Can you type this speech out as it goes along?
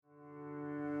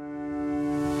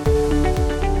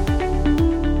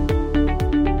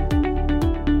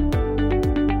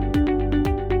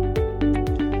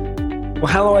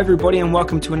hello everybody, and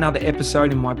welcome to another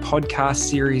episode in my podcast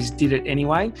series, Did It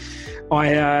Anyway. I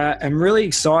am really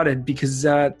excited because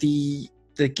the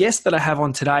guest that I have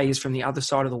on today is from the other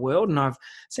side of the world, and I've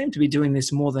seemed to be doing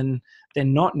this more than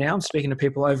not now. I'm speaking to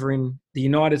people over in the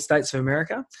United States of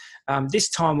America. This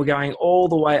time we're going all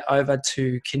the way over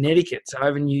to Connecticut, so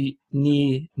over near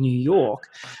New York,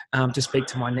 to speak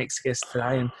to my next guest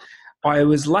today. And I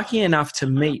was lucky enough to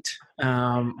meet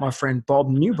my friend Bob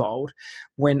Newbold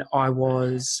when I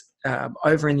was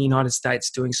over in the United States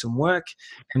doing some work,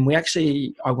 and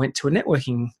I went to a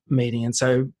networking meeting. And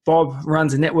so Bob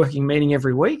runs a networking meeting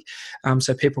every week,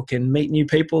 so people can meet new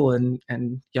people and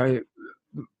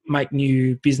make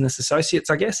new business associates,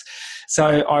 I guess. So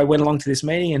I went along to this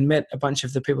meeting and met a bunch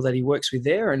of the people that he works with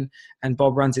there, and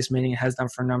Bob runs this meeting and has done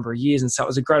for a number of years. And so it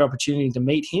was a great opportunity to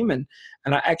meet him, and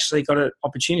I actually got an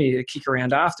opportunity to kick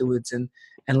around afterwards and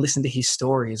listen to his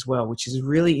story as well, which is a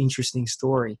really interesting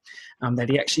story, that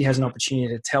he actually has an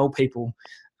opportunity to tell people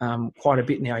quite a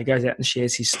bit now. He goes out and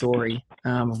shares his story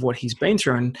of what he's been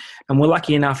through, and we're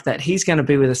lucky enough that he's going to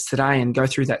be with us today and go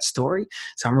through that story.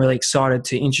 So I'm really excited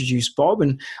to introduce Bob,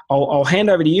 and I'll hand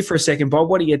over to you for a second. Bob,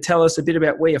 why don't you tell us a bit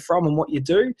about where you're from and what you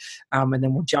do, and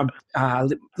then we'll jump a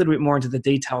little bit more into the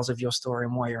details of your story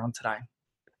and why you're on today.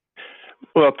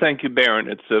 Well, thank you, Baron.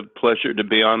 It's a pleasure to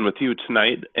be on with you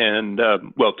tonight. And,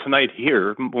 tonight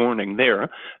here, morning there.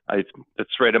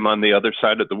 That's right, I'm on the other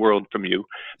side of the world from you.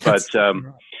 But,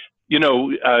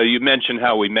 you mentioned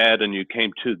how we met and you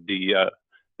came to the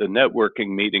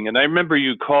networking meeting. And I remember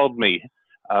you called me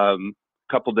a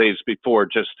couple days before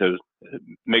just to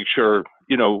make sure,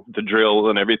 the drill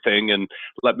and everything, and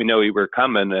let me know you were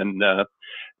coming. And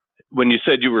when you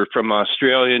said you were from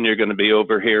Australia and you're going to be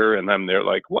over here, and I'm there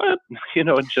like, what?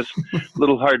 It's just a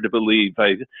little hard to believe.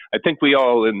 I think we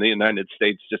all in the United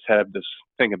States just have this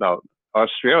thing about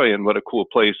Australia and what a cool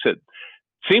place it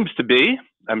seems to be.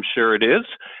 I'm sure it is.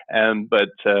 But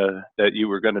that you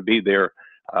were going to be there,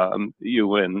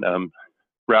 you and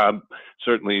Rob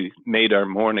certainly made our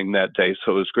morning that day.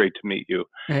 So it was great to meet you.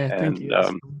 Yeah, thank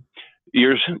you.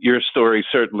 Your story,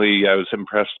 certainly I was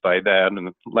impressed by that and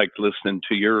liked listening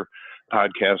to your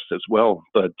podcast as well.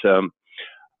 But,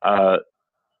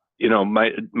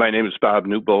 my name is Bob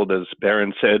Newbold, as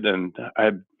Baron said, and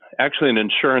I'm actually an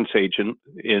insurance agent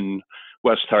in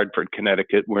West Hartford,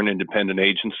 Connecticut. We're an independent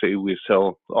agency. We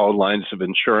sell all lines of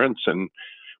insurance, and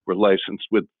we're licensed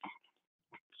with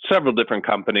several different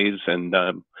companies. And,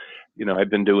 I've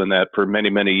been doing that for many,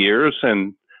 many years,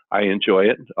 and I enjoy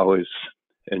it. Always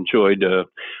enjoyed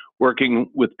working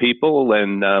with people,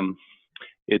 and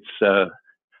it's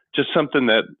just something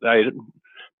that I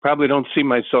probably don't see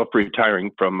myself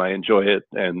retiring from. I enjoy it,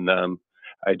 and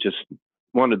I just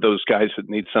one of those guys that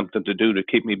needs something to do to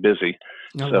keep me busy.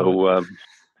 So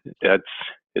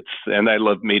and I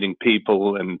love meeting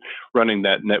people and running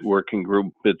that networking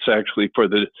group. It's actually for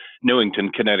the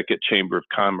Newington, Connecticut Chamber of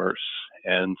Commerce,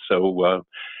 and so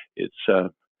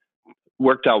it's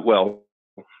worked out well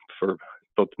for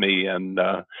both me and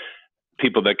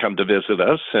people that come to visit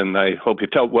us. And I hope you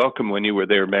felt welcome when you were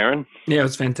there, Baron. Yeah, it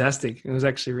was fantastic. It was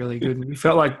actually really good. We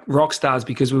felt like rock stars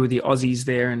because we were the Aussies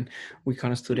there, and we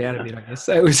kind of stood out a bit, I guess.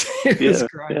 So it was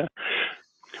great. Yeah.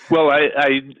 Well,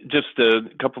 I just a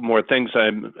couple more things.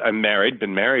 I'm married,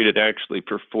 been married actually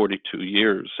for 42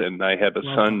 years, and I have a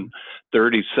son,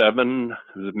 37,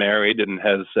 who's married and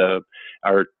has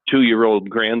our 2-year-old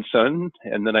grandson.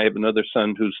 And then I have another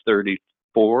son who's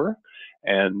 34.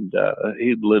 And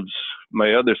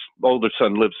my older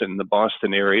son lives in the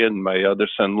Boston area, and my other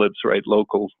son lives right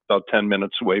local, about 10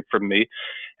 minutes away from me.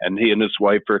 And he and his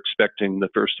wife are expecting the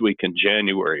first week in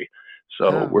January.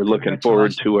 So we're looking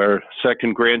forward to our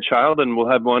second grandchild, and we'll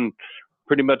have one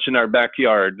pretty much in our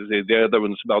backyard. The other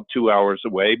one's about 2 hours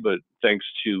away, but thanks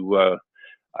to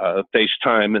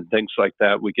FaceTime and things like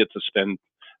that, we get to spend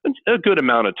a good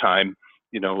amount of time.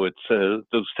 It's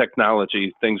those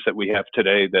technology things that we have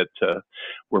today that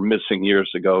were missing years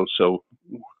ago. So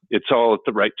it's all at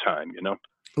the right time,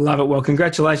 Love it. Well,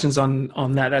 congratulations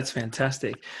on that. That's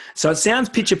fantastic. So it sounds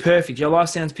picture perfect. Your life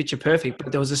sounds picture perfect,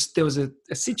 but there was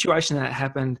a situation that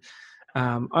happened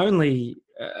only,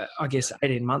 I guess,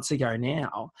 18 months ago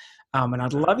now. And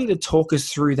I'd love you to talk us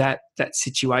through that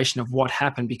situation of what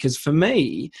happened, because for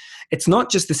me, it's not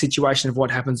just the situation of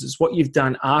what happens, it's what you've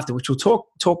done after, which we'll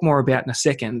talk more about in a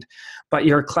second. But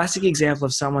you're a classic example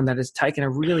of someone that has taken a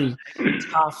really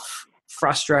tough,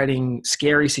 frustrating,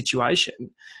 scary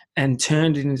situation and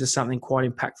turned it into something quite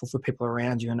impactful for people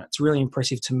around you. And it's really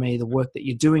impressive to me, the work that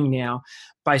you're doing now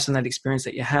based on that experience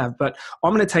that you have. But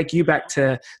I'm going to take you back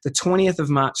to the 20th of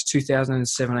March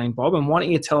 2017, Bob. And why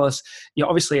don't you tell us, you're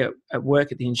obviously at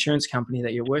work at the insurance company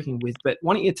that you're working with, but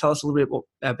why don't you tell us a little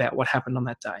bit about what happened on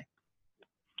that day?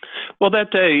 Well,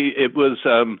 that day it was,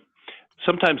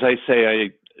 sometimes I say I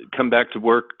come back to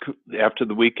work after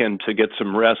the weekend to get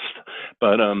some rest,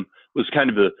 but it was kind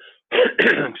of a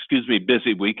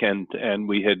busy weekend, and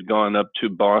we had gone up to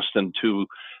Boston to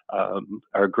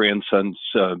our grandson's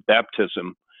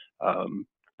baptism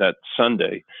that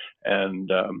Sunday. And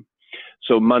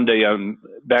so Monday I'm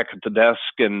back at the desk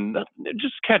and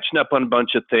just catching up on a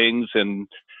bunch of things. And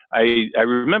I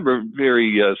remember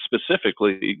very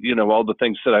specifically, all the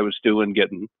things that I was doing,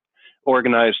 getting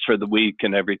organized for the week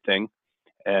and everything,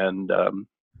 and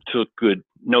took good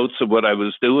notes of what I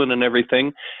was doing and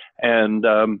everything. And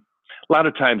a lot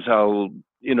of times I'll,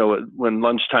 when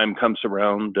lunchtime comes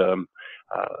around,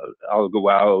 I'll go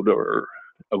out or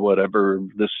whatever.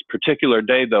 This particular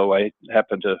day, though, I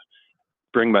happened to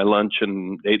bring my lunch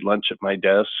and ate lunch at my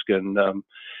desk, and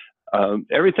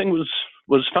everything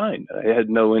was fine. I had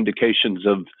no indications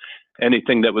of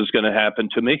anything that was going to happen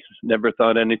to me. Never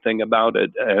thought anything about it.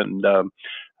 And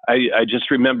I just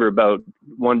remember about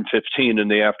 1:15 in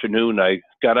the afternoon, I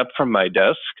got up from my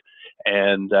desk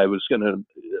and I was going to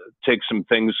take some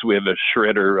things. We have a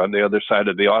shredder on the other side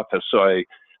of the office. So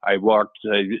I walked,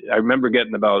 I remember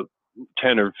getting about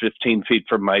 10 or 15 feet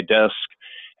from my desk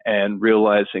and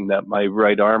realizing that my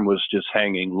right arm was just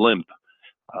hanging limp.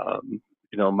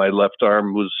 My left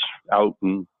arm was out,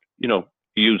 and, you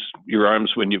use your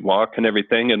arms when you walk and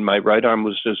everything, and my right arm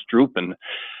was just drooping.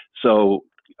 So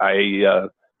I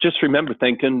just remember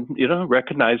thinking,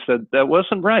 recognize that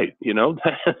wasn't right,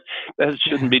 that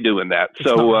shouldn't be doing that.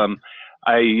 So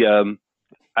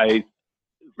I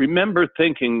remember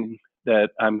thinking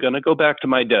that I'm going to go back to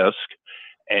my desk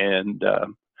and,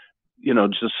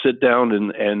 just sit down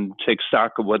and take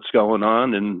stock of what's going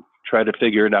on and try to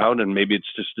figure it out. And maybe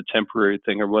it's just a temporary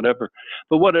thing or whatever.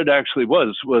 But what it actually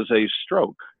was a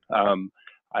stroke.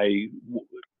 I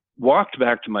walked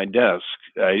back to my desk.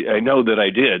 I know that I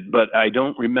did, but I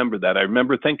don't remember that. I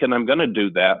remember thinking I'm going to do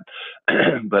that,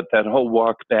 but that whole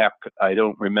walk back, I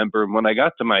don't remember. And when I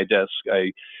got to my desk,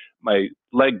 my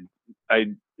leg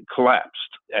collapsed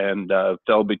and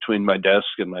fell between my desk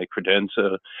and my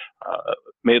credenza,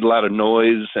 made a lot of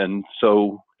noise. And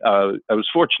so I was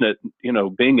fortunate,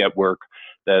 being at work,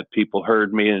 that people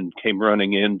heard me and came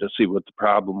running in to see what the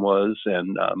problem was.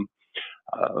 And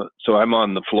so I'm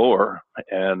on the floor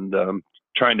and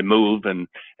trying to move and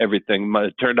everything.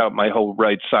 It turned out my whole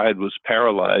right side was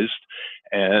paralyzed,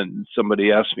 and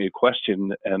somebody asked me a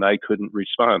question and I couldn't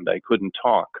respond. I couldn't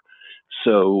talk.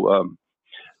 So,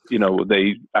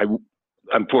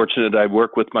 I'm fortunate. I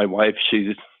work with my wife.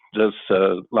 She does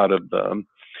a lot of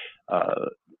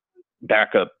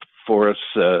backup for us.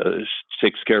 She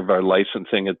takes care of our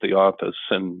licensing at the office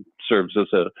and serves as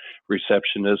a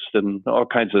receptionist and all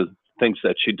kinds of things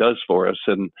that she does for us.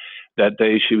 And that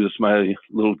day she was my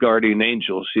little guardian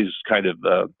angel. She's kind of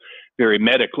very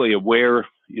medically aware,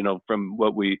 from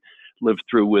what we lived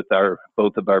through with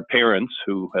both of our parents,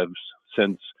 who have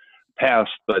since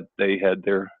passed, but they had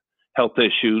their health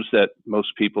issues that most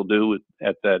people do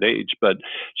at that age. But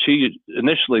she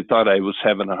initially thought I was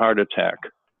having a heart attack,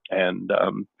 and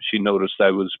she noticed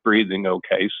I was breathing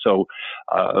okay. So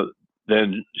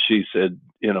then she said,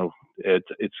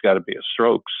 it's got to be a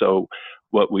stroke. So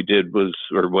what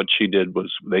she did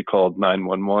was they called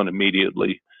 911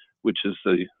 immediately, which is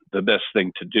the best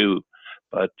thing to do.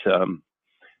 But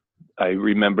I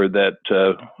remember that,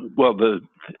 the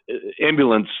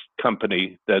ambulance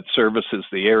company that services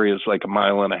the area is like 1.5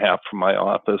 miles from my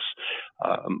office.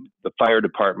 The fire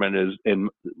department is in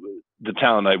the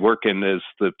town I work in, is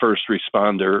the first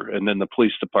responder, and then the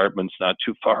police department's not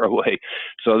too far away.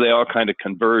 So they all kind of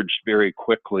converged very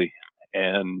quickly.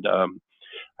 And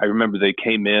I remember they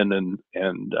came in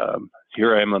and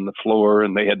here I am on the floor,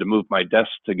 and they had to move my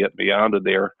desk to get me out of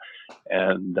there.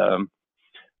 And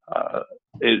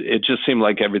it just seemed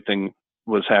like everything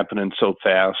was happening so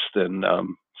fast, and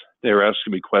they were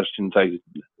asking me questions.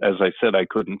 As I said, I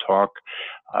couldn't talk.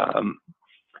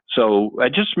 So I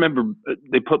just remember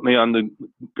they put me on the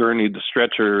gurney, the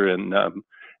stretcher,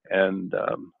 and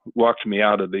walked me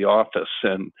out of the office.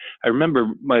 And I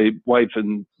remember my wife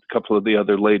and a couple of the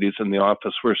other ladies in the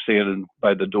office were standing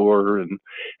by the door, and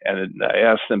I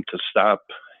asked them to stop.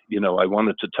 I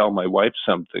wanted to tell my wife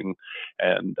something,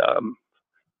 and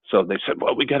so they said,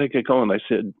 well, we got to get going. I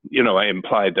said, I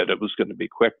implied that it was going to be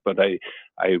quick, but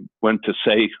I went to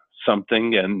say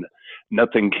something, and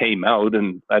nothing came out,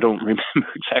 and I don't remember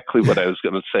exactly what I was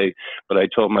going to say, but I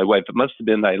told my wife, it must have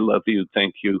been, I love you,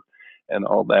 thank you, and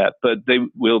all that. But they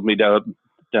wheeled me down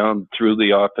through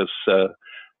the office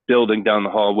building, down the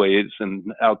hallways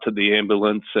and out to the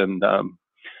ambulance, and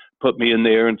put me in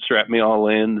there and strapped me all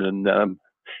in. And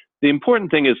the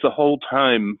important thing is the whole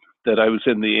time that I was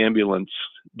in the ambulance,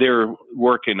 they're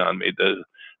working on me.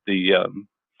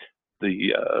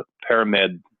 The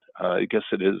paramed, I guess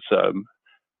it is,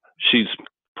 she's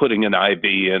putting an IV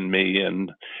in me,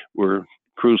 and we're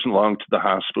cruising along to the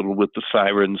hospital with the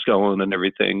sirens going and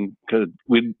everything. Cause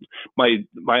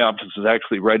my office is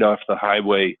actually right off the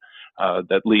highway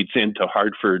that leads into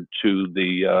Hartford to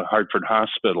the Hartford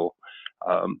Hospital.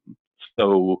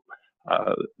 So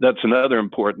that's another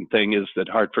important thing, is that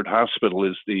Hartford Hospital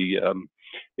is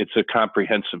it's a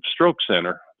comprehensive stroke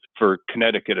center for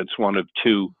Connecticut. It's one of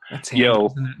two.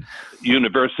 Yale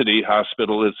University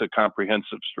Hospital is a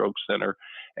comprehensive stroke center,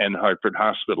 and Hartford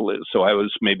Hospital is. So I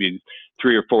was maybe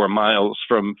 3 or 4 miles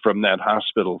from that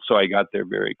hospital, so I got there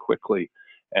very quickly.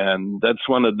 And that's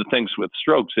one of the things with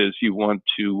strokes, is you want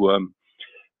to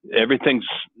everything's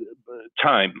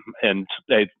time, and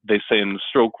they say in the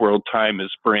stroke world, time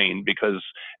is brain, because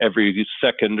every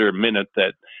second or minute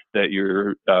that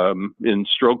you're in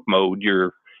stroke mode,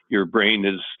 your brain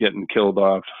is getting killed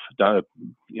off.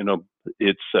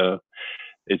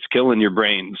 It's killing your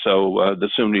brain. So the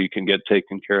sooner you can get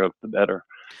taken care of, the better.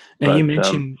 Now,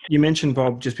 you mentioned,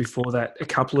 Bob, just before that, a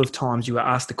couple of times you were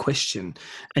asked a question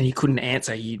and you couldn't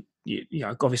answer. You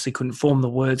obviously couldn't form the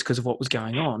words because of what was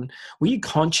going on. Were you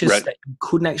conscious that you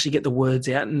couldn't actually get the words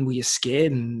out, and were you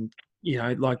scared? And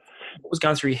what was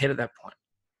going through your head at that point?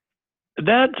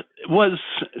 That was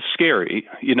scary.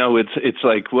 It's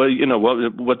like, well,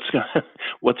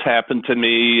 what's happened to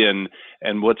me,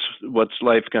 and what's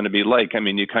life going to be like? I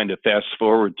mean, you kind of fast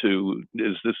forward to,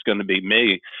 is this going to be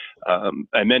me?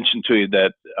 I mentioned to you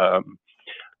that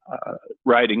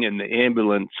riding in the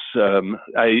ambulance,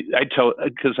 I tell,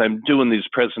 because I'm doing these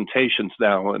presentations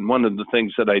now, and one of the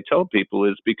things that I tell people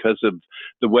is, because of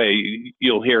the way,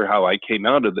 you'll hear how I came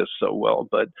out of this so well,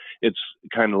 but it's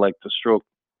kind of like the stroke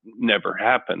never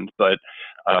happened. But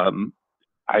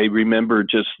I remember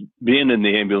just being in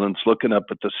the ambulance, looking up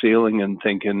at the ceiling and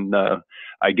thinking,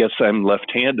 I guess I'm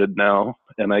left-handed now,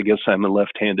 and I guess I'm a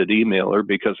left-handed emailer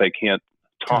because I can't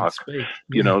talk,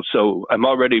 so I'm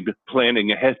already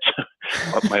planning ahead to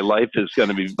what my life is going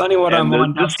to be. Funny what I'm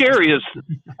on. The scariest,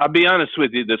 I'll be honest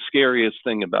with you, the scariest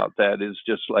thing about that is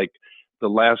just like the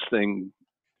last thing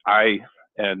I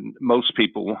and most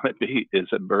people want to be is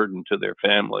a burden to their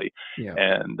family. Yeah.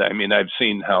 And I mean, I've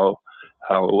seen how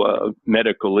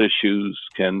medical issues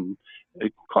can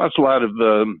cause a lot of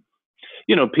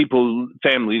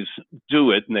families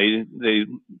do it, and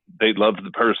they love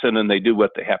the person and they do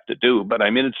what they have to do. But I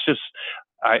mean, it's just,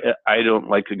 I don't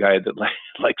like a guy that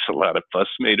likes a lot of fuss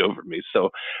made over me.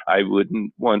 So I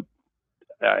wouldn't want,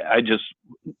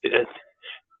 it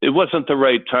wasn't the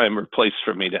right time or place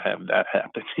for me to have that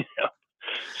happen.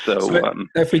 So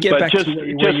if we get back just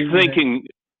to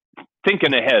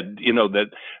thinking ahead,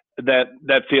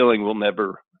 that feeling will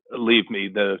never leave me.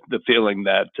 The feeling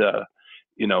that,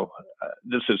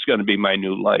 this is going to be my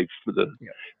new life.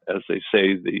 As they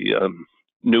say, the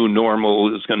new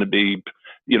normal is going to be,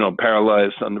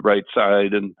 paralyzed on the right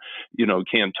side, and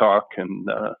can't talk, and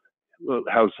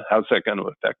how's that going to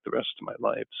affect the rest of my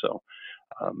life? So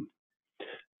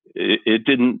it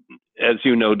didn't, as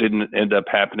didn't end up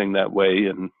happening that way,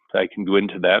 and I can go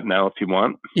into that now if you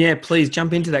want. Yeah, please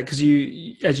jump into that, because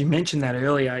as you mentioned that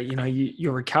earlier,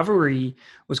 your recovery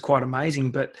was quite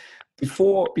amazing, but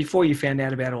before you found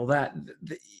out about all that,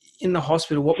 in the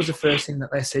hospital, what was the first thing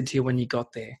that they said to you when you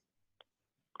got there?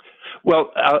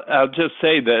 Well, I'll just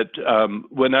say that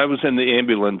when I was in the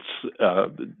ambulance,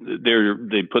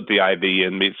 they put the IV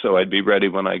in me, so I'd be ready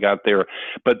when I got there.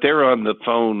 But they're on the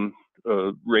phone,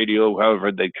 radio,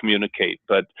 however they communicate.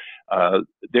 But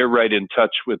they're right in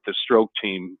touch with the stroke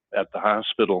team at the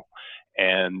hospital.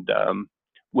 And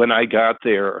when I got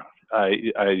there,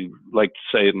 I like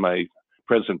to say in my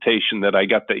presentation that I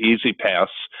got the easy pass,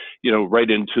 right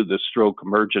into the stroke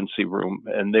emergency room,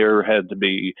 and there had to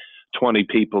be 20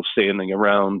 people standing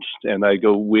around, and I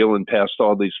go wheeling past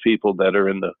all these people that are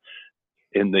in the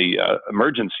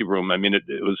emergency room. I mean, it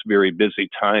was a very busy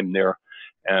time there,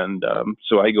 and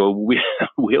so I go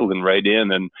wheeling right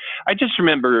in, and I just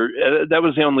remember that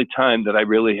was the only time that I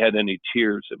really had any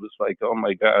tears. It was like, oh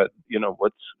my God,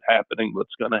 what's happening?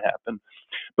 What's going to happen?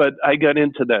 But I got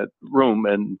into that room,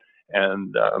 and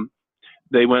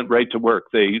they went right to work.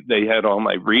 They had all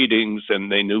my readings,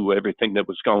 and they knew everything that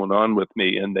was going on with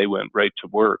me, and they went right to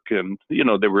work. And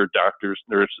there were doctors,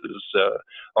 nurses,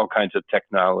 all kinds of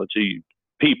technology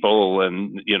people,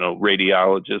 and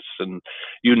radiologists, and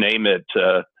you name it.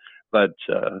 But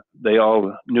they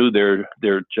all knew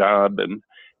their job. And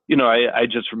I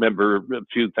just remember a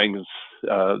few things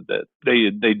that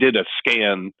they did a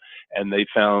scan, and they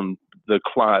found the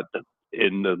clot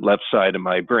in the left side of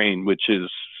my brain, which is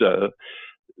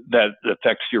that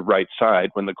affects your right side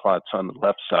when the clot's on the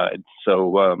left side.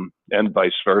 So and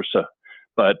vice versa.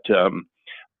 But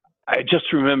I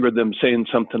just remember them saying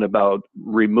something about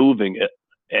removing it,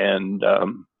 and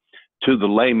to the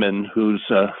layman who's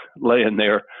laying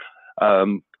there,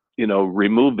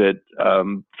 remove it.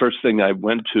 First thing I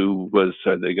went to was,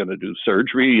 are they going to do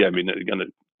surgery? I mean, are they going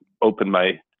to open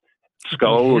my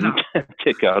skull and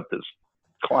take out this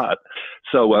clot?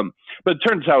 So, but it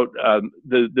turns out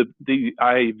the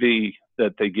IV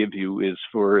that they give you is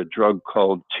for a drug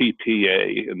called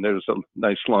TPA, and there's a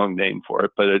nice long name for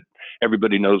it, but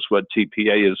everybody knows what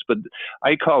TPA is. But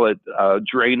I call it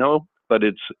Drano, but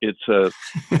it's a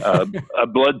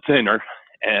blood thinner,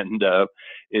 and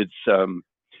it's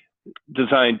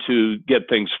designed to get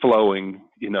things flowing,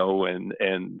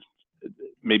 and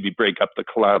maybe break up the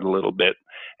clot a little bit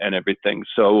and everything.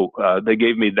 So they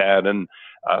gave me that, and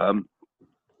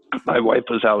my wife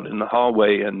was out in the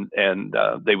hallway, and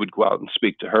they would go out and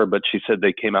speak to her, but she said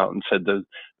they came out and said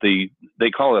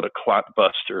they call it a clot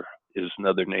buster is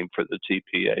another name for the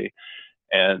TPA.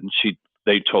 And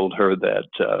they told her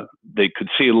that they could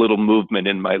see a little movement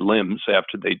in my limbs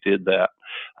after they did that.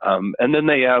 And then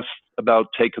they asked about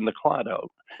taking the clot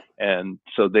out. And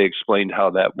so they explained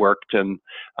how that worked. And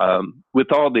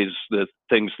with all the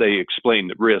things, they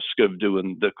explained the risk of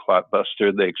doing the clot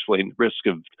buster. They explained the risk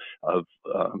of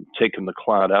taking the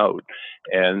clot out.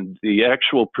 And the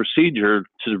actual procedure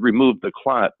to remove the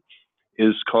clot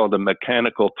is called a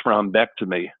mechanical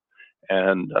thrombectomy.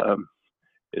 And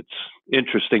it's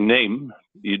interesting name.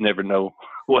 You'd never know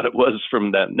what it was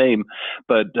from that name.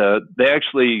 But they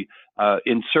actually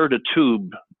insert a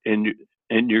tube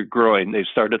in your groin. They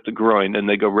start at the groin, and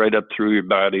they go right up through your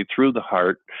body, through the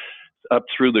heart, up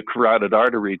through the carotid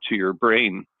artery to your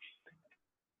brain.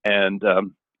 And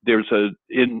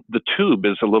in the tube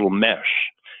is a little mesh.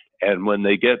 And when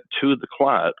they get to the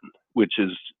clot, which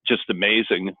is just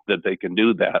amazing that they can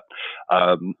do that,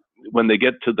 when they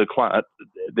get to the clot,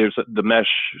 there's the mesh.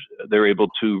 They're able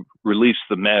to release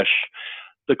the mesh.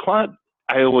 The clot,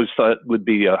 I always thought would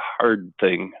be a hard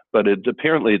thing, but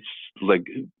apparently it's like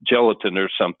gelatin or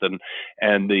something,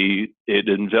 and it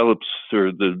envelops,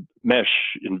 or the mesh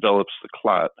envelops the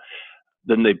clot.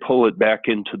 Then they pull it back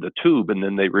into the tube, and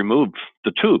then they remove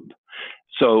the tube.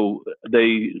 So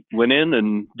they went in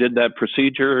and did that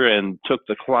procedure and took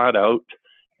the clot out,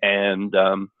 and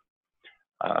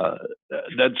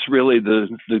that's really the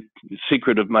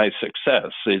secret of my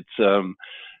success. It's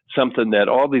something that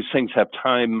all these things have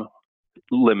time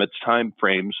limits, time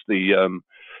frames. The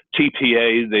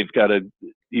TPA,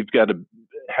 you've got to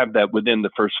have that within the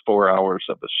first 4 hours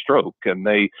of a stroke, and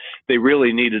they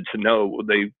really needed to know.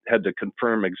 They had to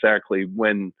confirm exactly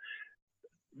when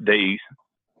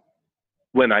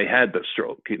I had the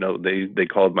stroke. They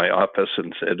called my office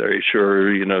and said, "Are you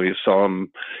sure? You saw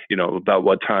him, about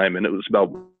what time?" And it was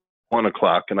about 1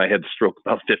 o'clock, and I had the stroke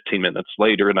about 15 minutes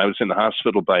later, and I was in the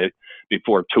hospital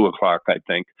before 2 o'clock, I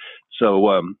think.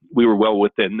 So we were well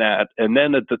within that. And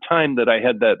then at the time that I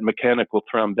had that mechanical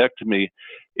thrombectomy,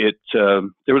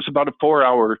 there was about a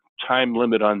 4-hour time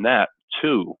limit on that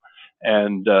too.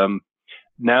 And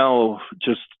now,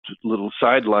 just a little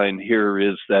sideline here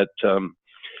is that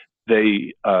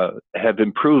they have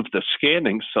improved the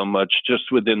scanning so much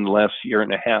just within the last year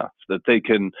and a half that they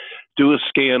can do a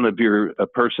scan of a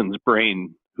person's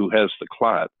brain who has the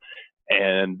clot,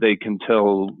 and they can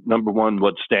tell, number one,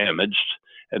 what's damaged,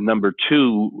 and number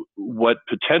two, what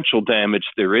potential damage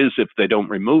there is if they don't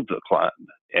remove the clot.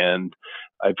 And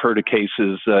I've heard of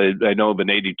cases, I know of an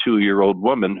 82-year-old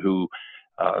woman who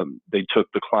they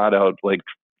took the clot out like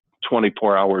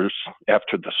 24 hours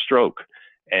after the stroke,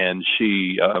 and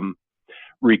she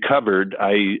recovered.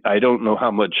 I don't know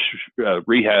how much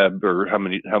rehab or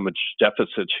how much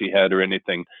deficit she had or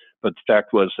anything, but the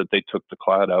fact was that they took the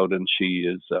clot out, and she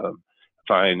is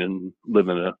fine and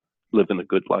living a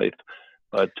good life.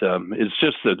 But it's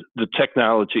just the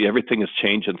technology. Everything is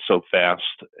changing so fast,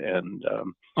 and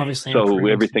obviously, so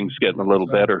everything's getting a little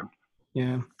better.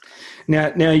 Yeah.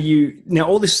 Now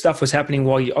all this stuff was happening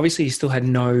while you still had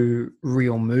no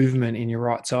real movement in your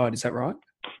right side. Is that right?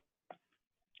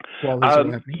 while this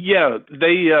was happening? Yeah,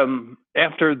 they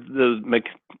after the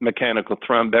mechanical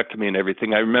thrombectomy and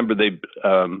everything, I remember they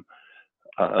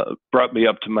brought me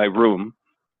up to my room,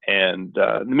 and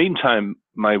in the meantime,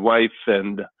 my wife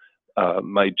and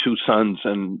my two sons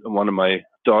and one of my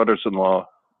daughters-in-law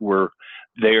were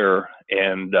there,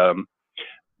 and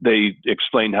they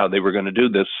explained how they were going to do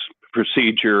this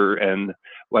procedure, and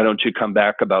why don't you come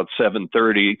back about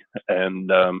 7:30?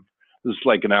 And it was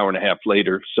like an hour and a half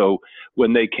later. So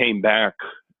when they came back,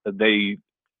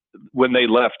 when they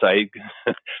left, I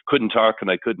couldn't talk and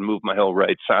I couldn't move my whole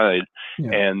right side.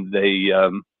 Yeah. And they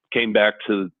came back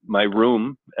to my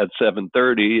room at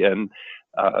 7:30, and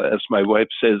as my wife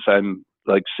says, I'm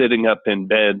like sitting up in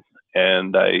bed,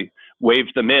 and I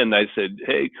waved them in. I said,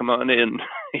 "Hey, come on in."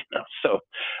 So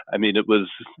I mean, it was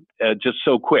just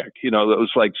so quick. It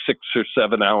was like 6 or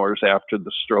 7 hours after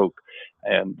the stroke,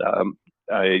 and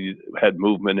I had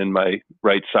movement in my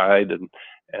right side,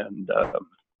 and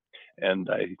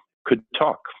I could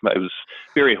talk. I was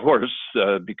very hoarse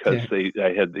because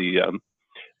I had the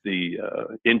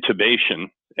intubation,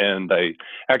 and I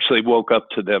actually woke up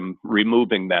to them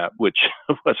removing that, which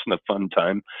wasn't a fun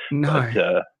time. No.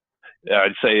 But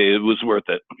I'd say it was worth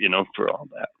it, for all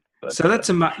that. But, so that's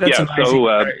amazing.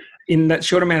 So, in that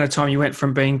short amount of time, you went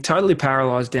from being totally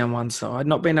paralyzed down one side,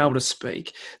 not being able to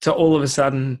speak, to all of a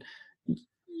sudden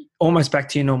almost back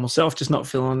to your normal self, just not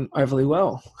feeling overly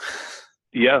well.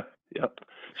 Yeah.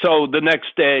 So the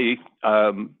next day,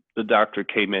 the doctor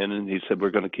came in and he said,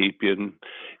 "We're going to keep you," and,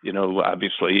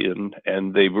 obviously,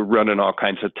 and they were running all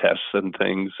kinds of tests and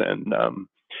things. And,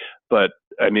 but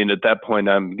I mean, at that point,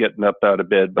 I'm getting up out of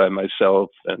bed by myself.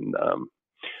 And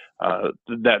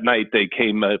that night they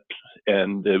came up,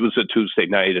 and it was a Tuesday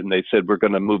night, and they said, "We're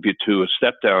going to move you to a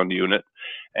step-down unit,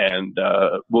 and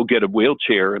we'll get a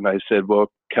wheelchair." And I said,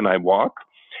 "Well, can I walk?"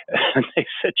 And they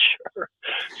said, "Sure."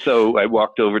 So I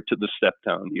walked over to the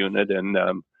step-down unit, and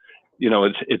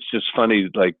it's just funny.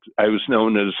 Like, I was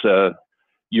known as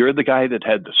 "You're the guy that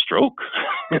had the stroke."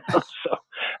 So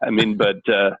I mean, but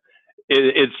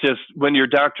it's just when your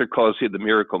doctor calls you the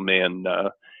miracle man,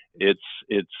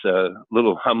 it's a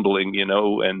little humbling,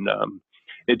 and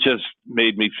it just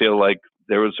made me feel like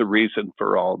there was a reason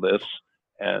for all this,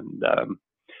 and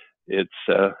it's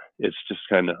just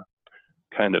kind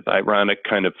of ironic,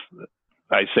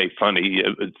 I say funny.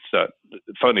 It's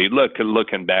funny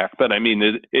looking back, but I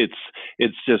mean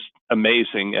it's just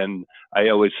amazing. And I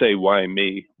always say, why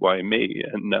me?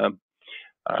 And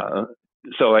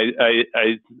so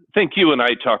I think you and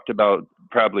I talked about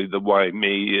probably the why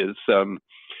me is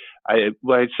I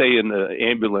say in the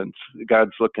ambulance,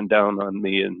 God's looking down on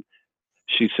me, and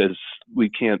she says, "We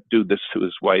can't do this to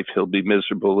his wife. He'll be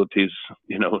miserable if he's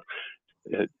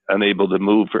unable to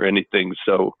move or anything.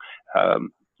 So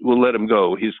we'll let him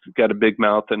go. He's got a big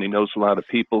mouth and he knows a lot of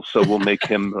people, so we'll make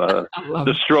him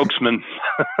the strokesman."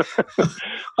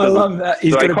 I love that.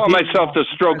 So I call myself the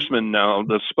strokesman now,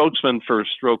 the spokesman for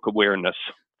stroke awareness.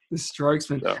 The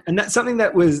strokesman. So. And that's something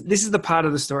this is the part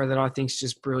of the story that I think is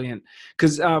just brilliant,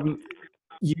 because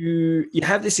you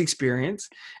have this experience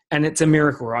and it's a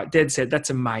miracle, right? Dead set. That's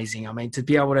amazing. I mean, to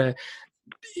be able to,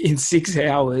 in 6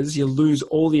 hours, you lose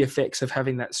all the effects of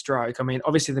having that stroke. I mean,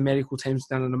 obviously the medical team's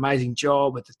done an amazing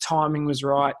job, but the timing was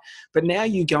right. But now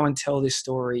you go and tell this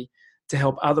story to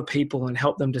help other people and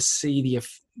help them to see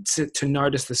to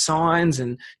notice the signs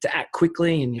and to act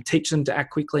quickly, and you teach them to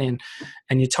act quickly.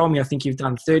 And you told me, I think you've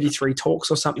done 33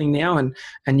 talks or something now, and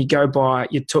you go by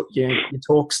your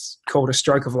talks called A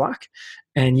Stroke of Luck,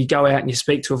 and you go out and you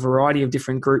speak to a variety of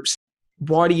different groups.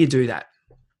 Why do you do that?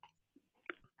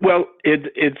 Well,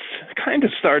 it's kind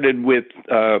of started with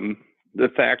the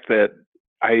fact that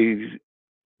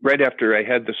right after I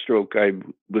had the stroke, I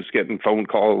was getting phone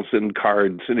calls and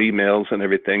cards and emails and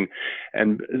everything.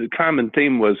 And the common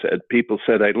theme was that people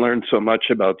said, "I learned so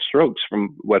much about strokes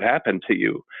from what happened to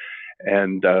you."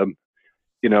 And,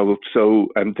 so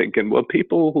I'm thinking, well,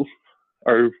 people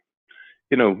are,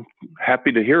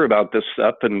 happy to hear about this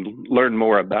stuff and learn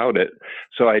more about it.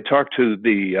 So I talked to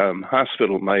the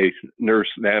hospital, my nurse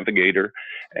navigator,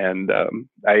 and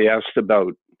I asked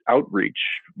about outreach,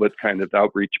 what kind of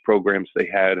outreach programs they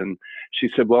had. And she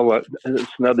said, "Well,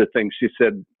 that's another thing." She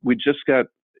said, "We just got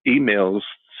emails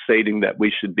stating that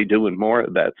we should be doing more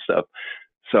of that stuff."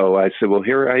 So I said, "Well,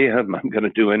 here I am. I'm going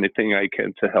to do anything I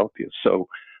can to help you." So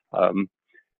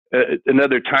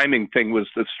another timing thing was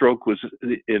the stroke was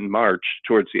in March,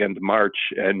 towards the end of March,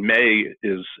 and May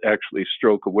is actually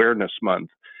Stroke Awareness Month.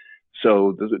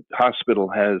 So the hospital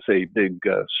has a big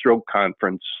stroke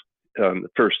conference the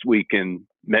first week in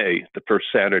May, the first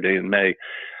Saturday in May,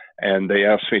 and they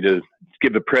asked me to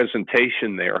give a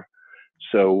presentation there.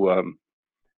 So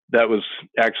that was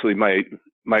actually my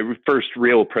first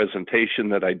real presentation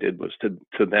that I did was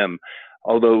to them.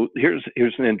 Although here's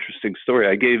an interesting story.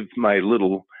 I gave my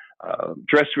little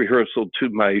dress rehearsal to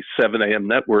my 7 a.m.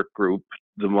 network group,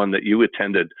 the one that you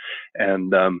attended,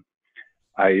 and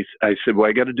I said, well,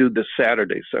 I got to do this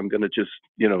Saturday, so I'm going to just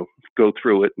go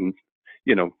through it and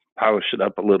polish it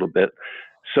up a little bit.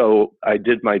 So I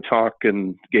did my talk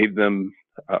and gave them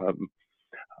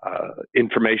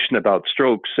information about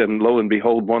strokes, and lo and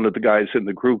behold, one of the guys in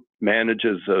the group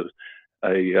manages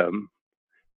a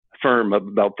firm of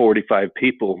about 45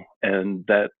 people, and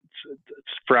that's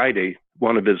Friday,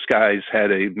 one of his guys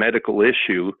had a medical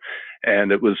issue,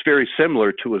 and it was very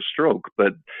similar to a stroke,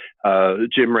 but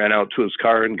Jim ran out to his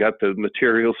car and got the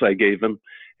materials I gave him,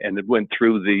 and it went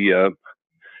through the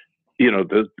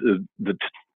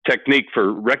technique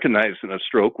for recognizing a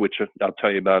stroke, which I'll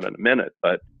tell you about in a minute.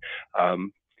 But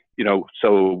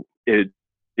so it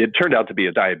turned out to be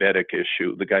a diabetic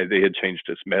issue. The guy, they had changed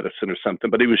his medicine or something,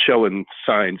 but he was showing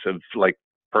signs of like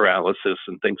paralysis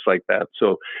and things like that.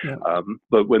 So, yeah.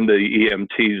 But when the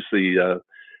EMTs, the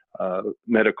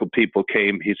medical people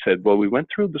came, he said, well, we went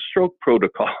through the stroke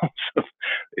protocol. So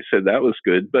they said that was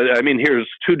good. But I mean, here's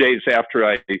 2 days after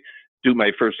I do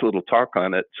my first little talk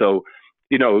on it. So,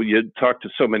 you talk to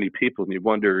so many people and you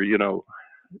wonder,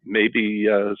 maybe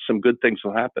some good things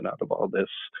will happen out of all this.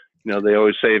 They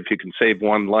always say if you can save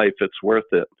one life, it's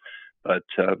worth it. But,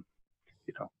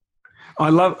 I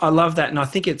love that. And I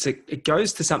think it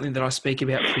goes to something that I speak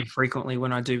about pretty frequently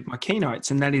when I do my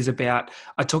keynotes. And that is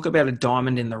I talk about a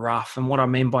diamond in the rough. And what I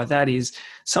mean by that is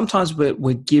sometimes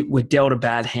we're dealt a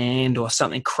bad hand or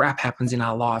something crap happens in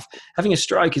our life. Having a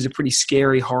stroke is a pretty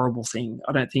scary, horrible thing.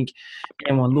 I don't think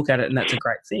anyone look at it and that's a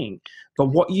great thing. But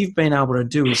what you've been able to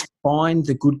do is find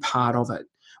the good part of it.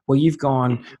 Where you've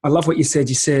gone, I love what you said.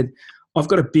 You said, I've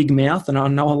got a big mouth and I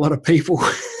know a lot of people.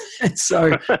 And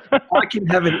so I can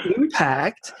have an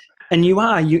impact, and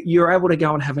you're able to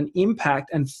go and have an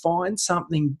impact and find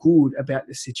something good about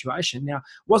the situation. Now, it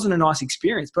wasn't a nice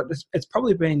experience, but it's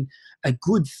probably been a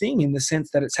good thing in the sense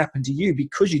that it's happened to you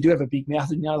because you do have a big mouth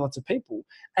and you know lots of people,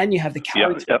 and you have the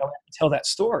courage to tell that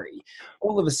story.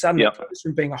 All of a sudden, it goes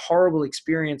from being a horrible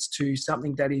experience to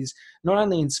something that is not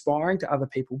only inspiring to other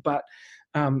people, but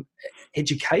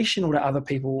educational to other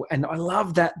people. And I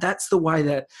love that. That's the way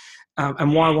that,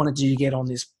 and why I wanted you to get on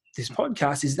this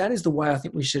podcast is that is the way I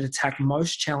think we should attack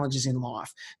most challenges in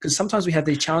life. Because sometimes we have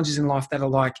these challenges in life that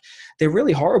are they're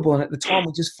really horrible. And at the time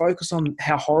we just focus on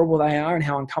how horrible they are and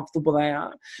how uncomfortable they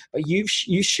are. But you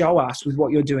show us with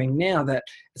what you're doing now that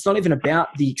it's not even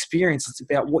about the experience. It's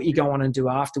about what you go on and do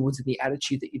afterwards and the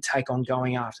attitude that you take on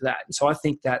going after that. And so I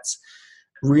think that's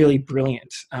really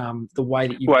brilliant, the way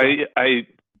that you... Well, I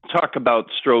talk about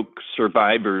stroke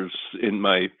survivors in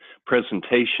my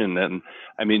presentation, and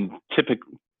I mean,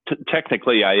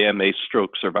 technically I am a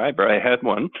stroke survivor. I had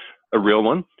one, a real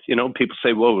one. People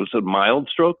say, well, was it a mild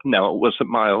stroke? No, it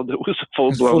wasn't mild. It was a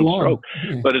full-blown stroke.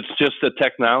 Yeah. But it's just a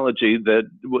technology that,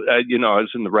 I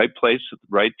was in the right place at the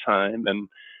right time, and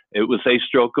it was a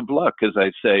stroke of luck, as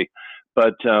I say.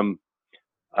 But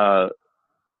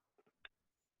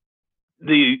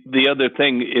the other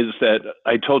thing is that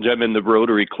I told you I'm in the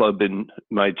Rotary Club in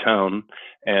my town,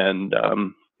 and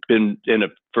been in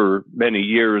it for many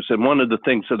years. And one of the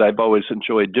things that I've always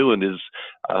enjoyed doing is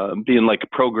being like a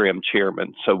program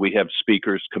chairman. So we have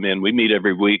speakers come in. We meet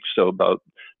every week. So about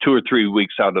 2 or 3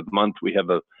 weeks out of the month, we have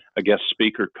a guest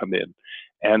speaker come in.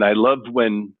 And I love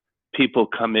when people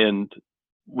come in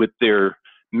with their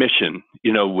mission,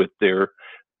 with their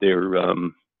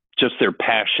just their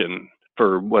passion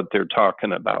for what they're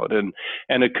talking about. And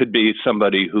it could be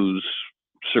somebody who's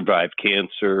survived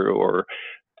cancer, or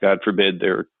God forbid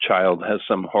their child has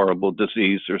some horrible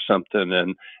disease or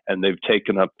something, and they've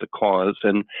taken up the cause.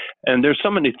 And there's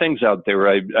so many things out there.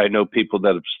 I know people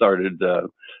that have started,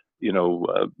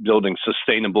 building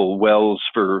sustainable wells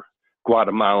for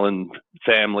Guatemalan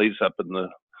families up in the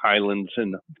highlands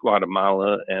in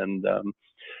Guatemala, and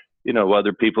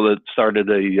other people that started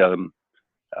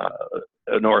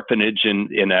an orphanage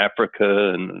in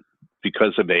Africa and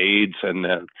because of AIDS, and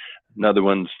another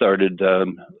one started a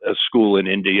school in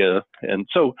India. And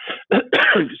so,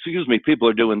 excuse me, people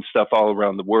are doing stuff all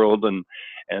around the world, and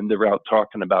they're out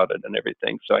talking about it and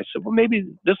everything. So I said, well, maybe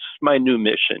this is my new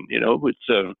mission.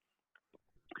 It's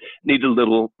need a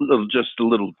little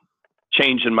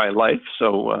change in my life.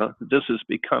 So this has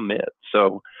become it.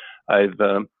 So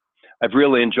I've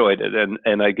really enjoyed it,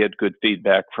 and I get good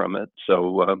feedback from it.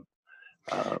 So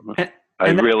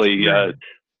I really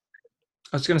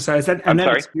I was going to say, is that I'm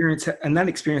sorry. that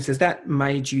experience has that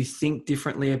made you think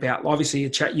differently about? Obviously,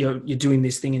 you're doing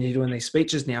this thing and you're doing these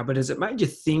speeches now, but has it made you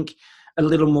think a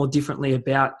little more differently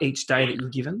about each day that you're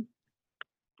given?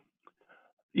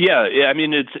 Yeah, I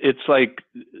mean, it's like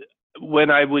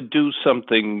when I would do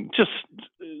something, just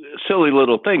silly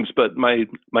little things, but my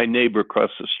neighbor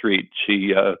across the street,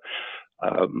 she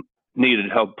um,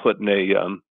 needed help putting a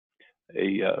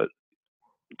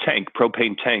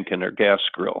propane tank in her gas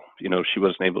grill. You know, she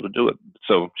wasn't able to do it.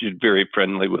 So she's very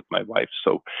friendly with my wife.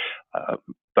 So, uh,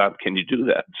 Bob, can you do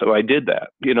that? So I did that.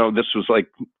 You know, this was like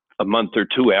a month or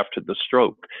two after the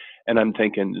stroke. And I'm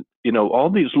thinking, you know, all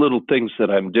these little things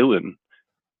that I'm doing,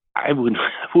 I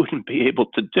wouldn't be able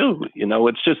to do. You know,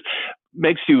 it's just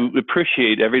makes you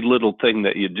appreciate every little thing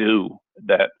that you do,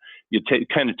 that you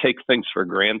kind of take things for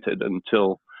granted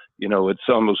until, you know, it's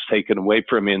almost taken away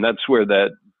from you. And that's where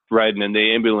that riding in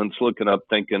the ambulance, looking up,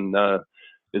 thinking,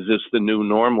 is this the new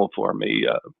normal for me?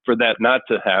 For that not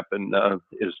to happen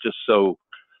is just so,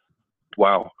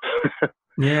 wow.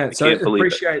 Yeah, I so can't believe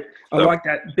it. I So, like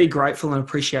that. Be grateful and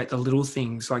appreciate the little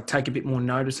things. Like take a bit more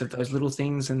notice of those little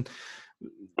things, and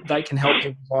they can help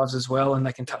people's lives as well, and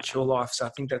they can touch your life. So I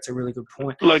think that's a really good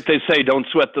point. like they say, don't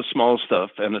sweat the small stuff,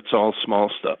 and it's all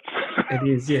small stuff. It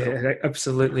is, yeah, So, it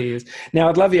absolutely is. Now,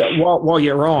 I'd love you, while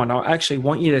you're on, I actually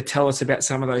want you to tell us about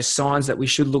some of those signs that we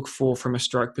should look for from a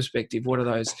stroke perspective. What are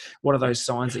those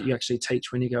signs that you actually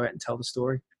teach when you go out and tell the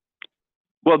story?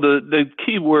 well, the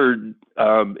key word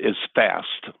is fast,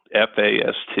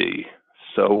 FAST.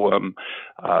 So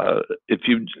if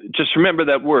you just remember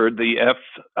that word, the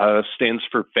F stands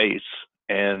for face,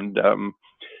 and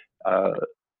uh,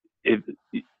 it,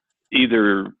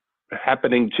 either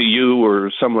happening to you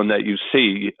or someone that you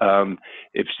see,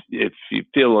 if you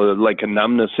feel like a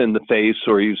numbness in the face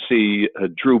or you see a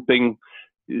drooping,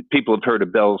 people have heard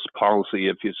of Bell's palsy.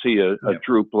 If you see a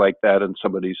droop like that in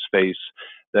somebody's face,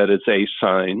 that is a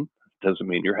sign. Doesn't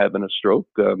mean you're having a stroke.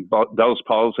 Bell's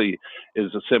palsy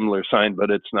is a similar sign, but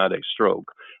it's not a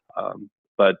stroke.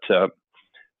 But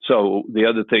so the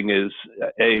other thing is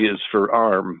A is for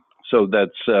arm. So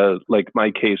that's like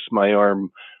my case, my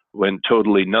arm went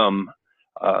totally numb,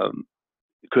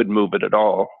 couldn't move it at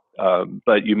all.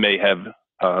 But you may have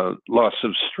loss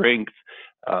of strength.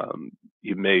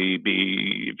 You may be,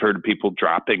 you've heard of people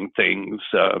dropping things,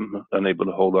 unable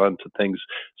to hold on to things.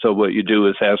 So what you do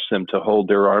is ask them to hold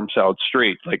their arms out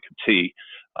straight like a T.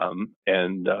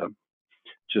 And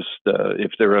just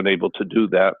if they're unable to do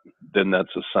that, then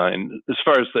that's a sign. As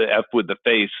far as the F with the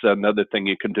face, another thing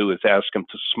you can do is ask them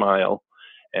to smile.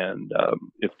 And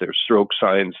if they're stroke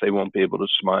signs, they won't be able to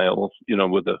smile, you know,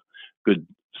 with a good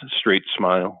straight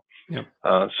smile. Yep.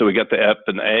 So we got the F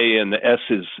and A, and the S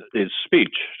is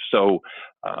speech. So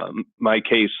my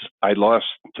case, I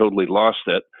totally lost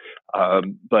it,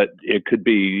 but it could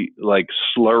be like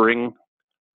slurring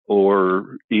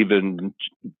or even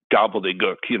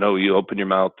gobbledygook. You know, you open your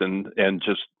mouth and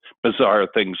just bizarre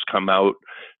things come out.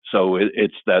 So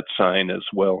it's that sign as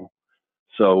well.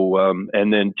 So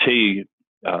and then T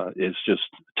is just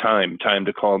time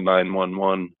to call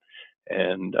 911.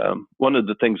 And one of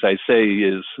the things I say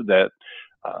is that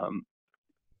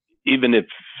even if,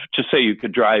 just say you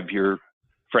could drive your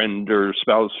friend or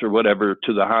spouse or whatever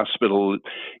to the hospital,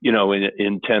 you know,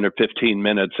 in 10 or 15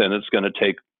 minutes, and it's going to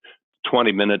take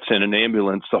 20 minutes in an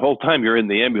ambulance, the whole time you're in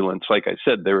the ambulance, like I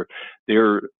said,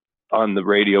 they're on the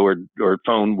radio or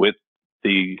phone with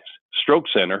the stroke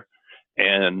center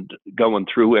and going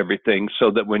through everything, so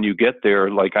that when you get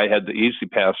there, like I had the easy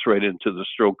pass right into the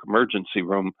stroke emergency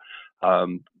room,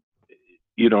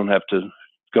 you don't have to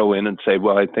go in and say,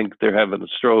 well, I think they're having a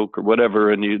stroke or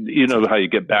whatever. And you know how you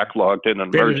get backlogged in an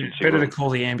emergency room. Better to call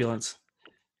the ambulance.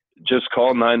 Just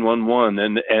call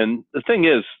 911. And the thing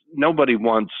is, nobody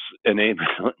wants an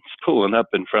ambulance pulling up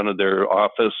in front of their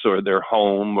office or their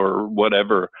home or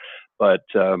whatever. But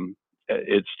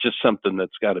it's just something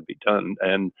that's got to be done.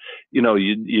 And, you know,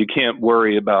 you can't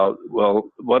worry about, well,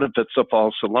 what if it's a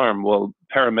false alarm? Well,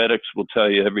 paramedics will tell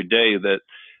you every day that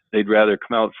they'd rather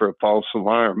come out for a false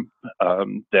alarm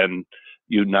than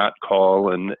you not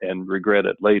call and regret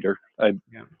it later. I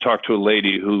talked to a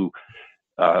lady who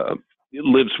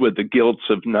lives with the guilt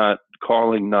of not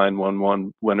calling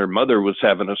 911 when her mother was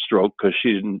having a stroke, because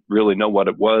she didn't really know what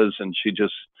it was and she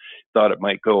just thought it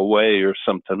might go away or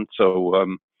something. So,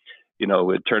 you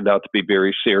know, it turned out to be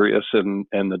very serious, and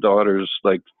the daughter's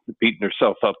like beating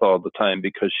herself up all the time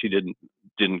because she didn't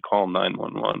didn't call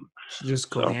 911. Just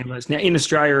call the ambulance. Now, in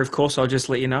Australia, of course, I'll just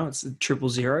let you know, it's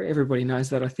 000. Everybody knows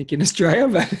that, I think, in Australia,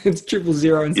 but it's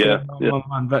 000 instead of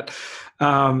 911. But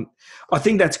I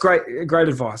think that's great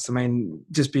advice. I mean,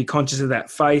 just be conscious of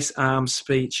that face, arm,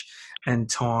 speech, and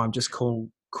time. Just call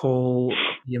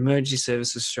the emergency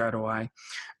services straight away.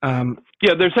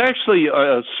 There's actually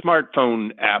a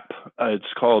smartphone app. It's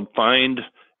called Find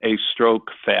a Stroke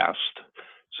Fast.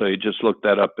 So you just look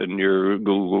that up in your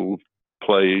Google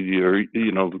Play, your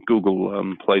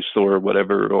Google Play Store or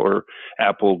whatever, or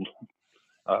Apple,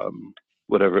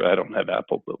 whatever. I don't have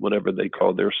Apple, but whatever they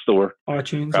call their store,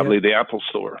 iTunes, probably the Apple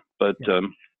Store. But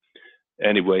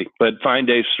anyway, but Find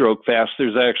a Stroke Fast.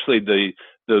 There's actually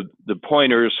the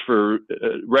pointers for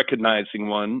recognizing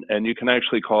one, and you can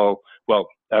actually call. Well,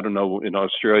 I don't know in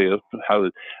Australia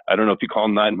I don't know if you call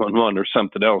 911 or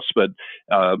something else, but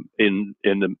in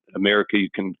America you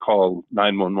can call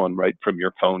 911 right from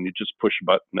your phone. You just push a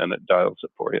button and it dials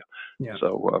it for you. Yeah.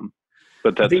 So,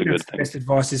 but that's a good thing. Best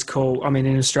advice is call. I mean,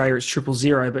 in Australia it's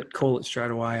 000, but call it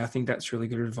straight away. I think that's really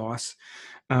good advice.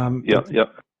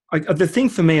 The thing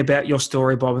for me about your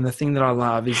story, Bob, and the thing that I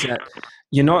love is that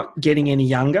you're not getting any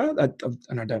younger,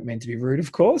 and I don't mean to be rude,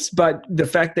 of course, but the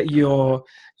fact that you're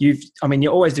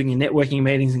always doing your networking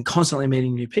meetings and constantly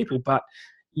meeting new people, but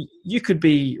you could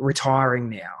be retiring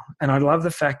now. And I love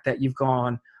the fact that you've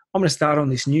gone, I'm going to start on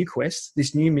this new quest,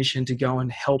 this new mission to go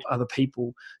and help other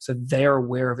people so they're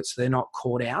aware of it, so they're not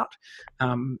caught out.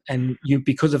 And you,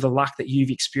 because of the luck that you've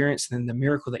experienced and the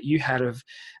miracle that you had of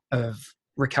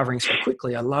recovering so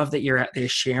quickly, I love that you're out there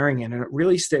sharing it. And it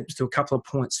really steps to a couple of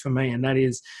points for me, and that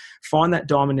is find that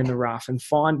diamond in the rough and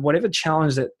find whatever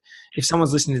challenge that, if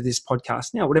someone's listening to this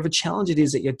podcast now, whatever challenge it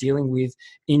is that you're dealing with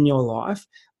in your life,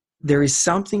 there is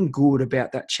something good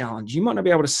about that challenge. You might not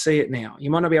be able to see it now. You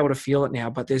might not be able to feel it now,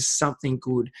 but there's something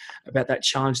good about that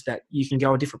challenge that you can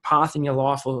go a different path in your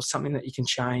life or something that you can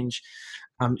change.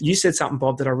 You said something,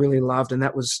 Bob, that I really loved, and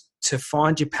that was to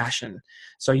find your passion.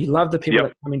 So you love the people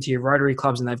that come into your Rotary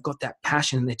clubs and they've got that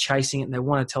passion and they're chasing it and they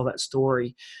want to tell that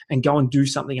story and go and do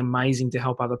something amazing to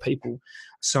help other people.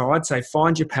 So I'd say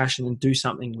find your passion and do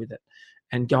something with it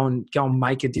and go and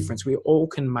make a difference. We all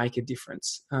can make a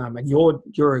difference. And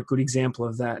you're a good example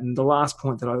of that. And the last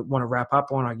point that I want to wrap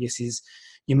up on, I guess, is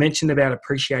you mentioned about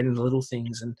appreciating the little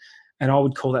things, and I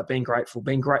would call that being grateful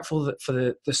for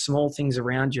the small things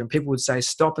around you. And people would say,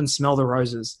 stop and smell the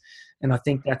roses. And I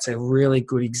think that's a really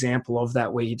good example of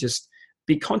that, where you just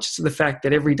be conscious of the fact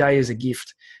that every day is a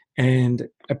gift and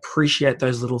appreciate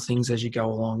those little things as you go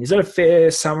along. Is that a fair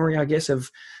summary, I guess,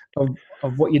 of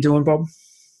what you're doing, Bob?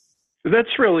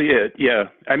 That's really it. Yeah.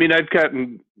 I mean, I've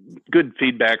gotten good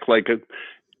feedback. Like a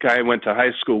guy I went to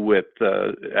high school with,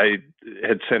 I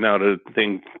had sent out a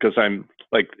thing because I'm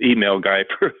like email guy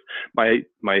for my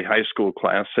high school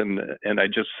class, and I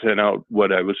just sent out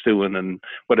what I was doing and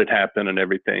what had happened and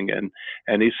everything,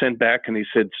 and he sent back and he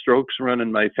said, strokes run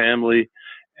in my family,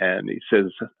 and he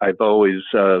says, I've always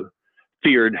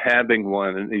feared having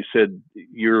one, and he said,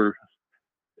 your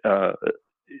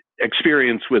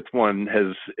experience with one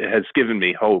has given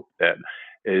me hope that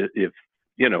if,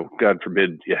 God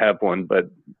forbid you have one, but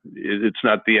it's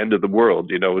not the end of the world.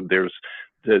 There's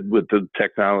with the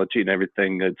technology and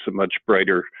everything, it's a much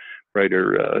brighter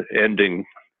ending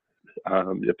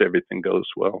if everything goes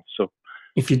well. So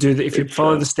if you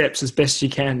follow the steps as best you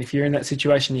can, if you're in that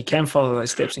situation, you can follow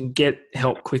those steps and get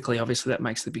help quickly. Obviously, that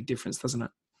makes the big difference, doesn't it?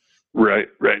 Right.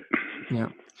 Yeah.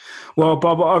 Well,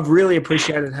 Bob, I've really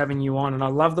appreciated having you on, and I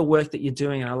love the work that you're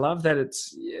doing, and I love that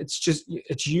it's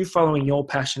you following your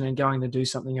passion and going to do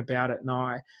something about it. And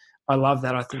I love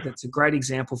that. I think that's a great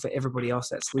example for everybody else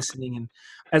that's listening. And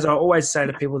as I always say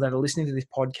to people that are listening to this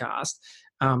podcast,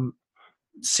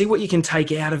 see what you can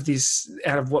take out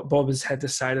of what Bob has had to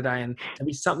say today, and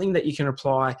be something that you can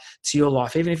apply to your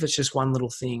life, even if it's just one little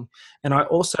thing. And I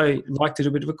also like to do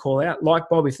a bit of a call out, like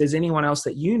Bob, if there's anyone else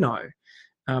that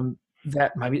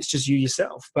that maybe it's just you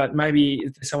yourself, but maybe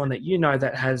there's someone that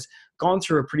that has gone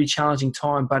through a pretty challenging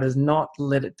time but has not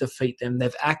let it defeat them.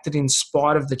 They've acted in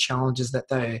spite of the challenges that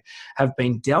they have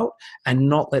been dealt and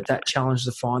not let that challenge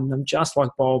define them, just like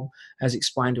Bob has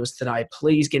explained to us today.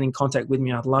 Please get in contact with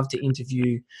me. I'd love to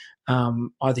interview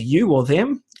either you or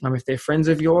them, if they're friends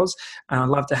of yours, and I'd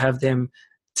love to have them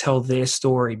tell their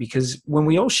story, because when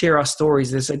we all share our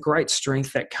stories, there's a great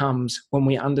strength that comes when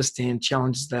we understand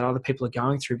challenges that other people are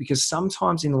going through, because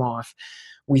sometimes in life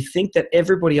we think that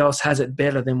everybody else has it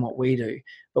better than what we do,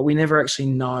 but we never actually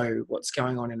know what's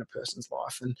going on in a person's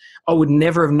life. And I would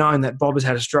never have known that Bob has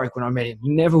had a stroke when I met him.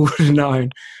 Never would have known.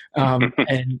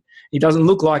 And he doesn't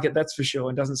look like it, that's for sure,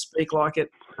 and doesn't speak like it.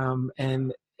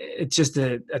 And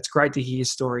it's great to hear your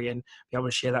story and be able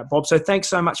to share that, Bob. So thanks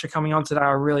so much for coming on today.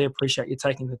 I really appreciate you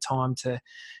taking the time to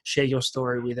share your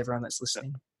story with everyone that's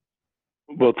listening.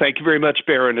 Well, thank you very much,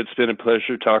 Baron. It's been a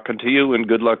pleasure talking to you, and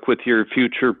good luck with your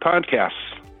future podcasts.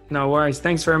 No worries.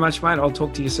 Thanks very much, mate. I'll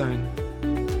talk to you soon.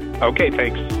 Okay,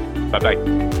 thanks.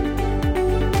 Bye-bye.